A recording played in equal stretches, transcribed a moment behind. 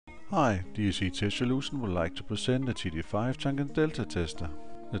Hi, DSE Test Solution would like to present the TD5 tangent delta tester.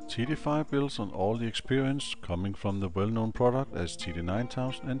 The TD5 builds on all the experience coming from the well-known product as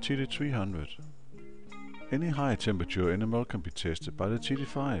TD9000 and TD300. Any high temperature enamel can be tested by the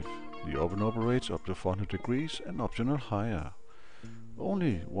TD5. The oven operates up to 400 degrees and optional higher.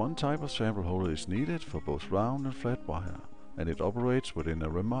 Only one type of sample holder is needed for both round and flat wire, and it operates within a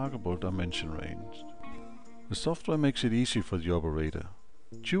remarkable dimension range. The software makes it easy for the operator.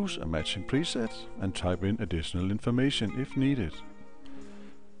 Choose a matching preset and type in additional information if needed.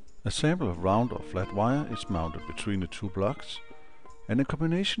 A sample of round or flat wire is mounted between the two blocks, and a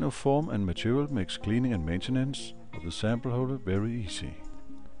combination of form and material makes cleaning and maintenance of the sample holder very easy.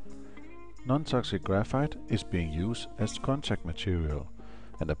 Non-toxic graphite is being used as contact material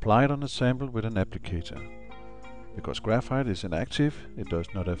and applied on the sample with an applicator. Because graphite is inactive, it does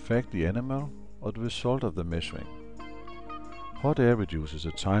not affect the enamel or the result of the measuring. Hot air reduces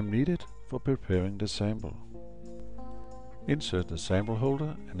the time needed for preparing the sample. Insert the sample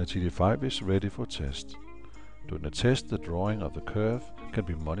holder and the TD5 is ready for test. During the test, the drawing of the curve can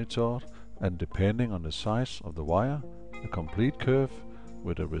be monitored, and depending on the size of the wire, a complete curve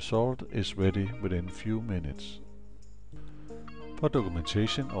with a result is ready within few minutes. For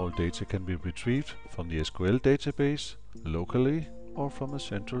documentation, all data can be retrieved from the SQL database, locally or from a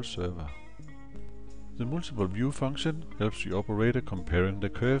central server. The multiple view function helps the operator comparing the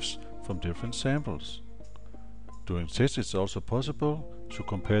curves from different samples. During tests, it's also possible to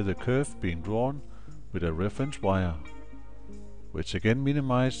compare the curve being drawn with a reference wire, which again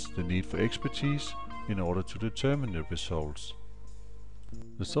minimizes the need for expertise in order to determine the results.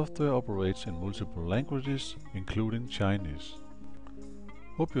 The software operates in multiple languages, including Chinese.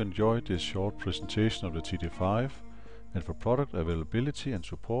 Hope you enjoyed this short presentation of the TD5. And for product availability and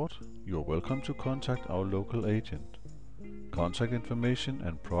support, you are welcome to contact our local agent. Contact information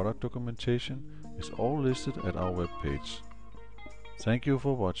and product documentation is all listed at our webpage. Thank you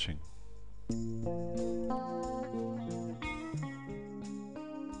for watching.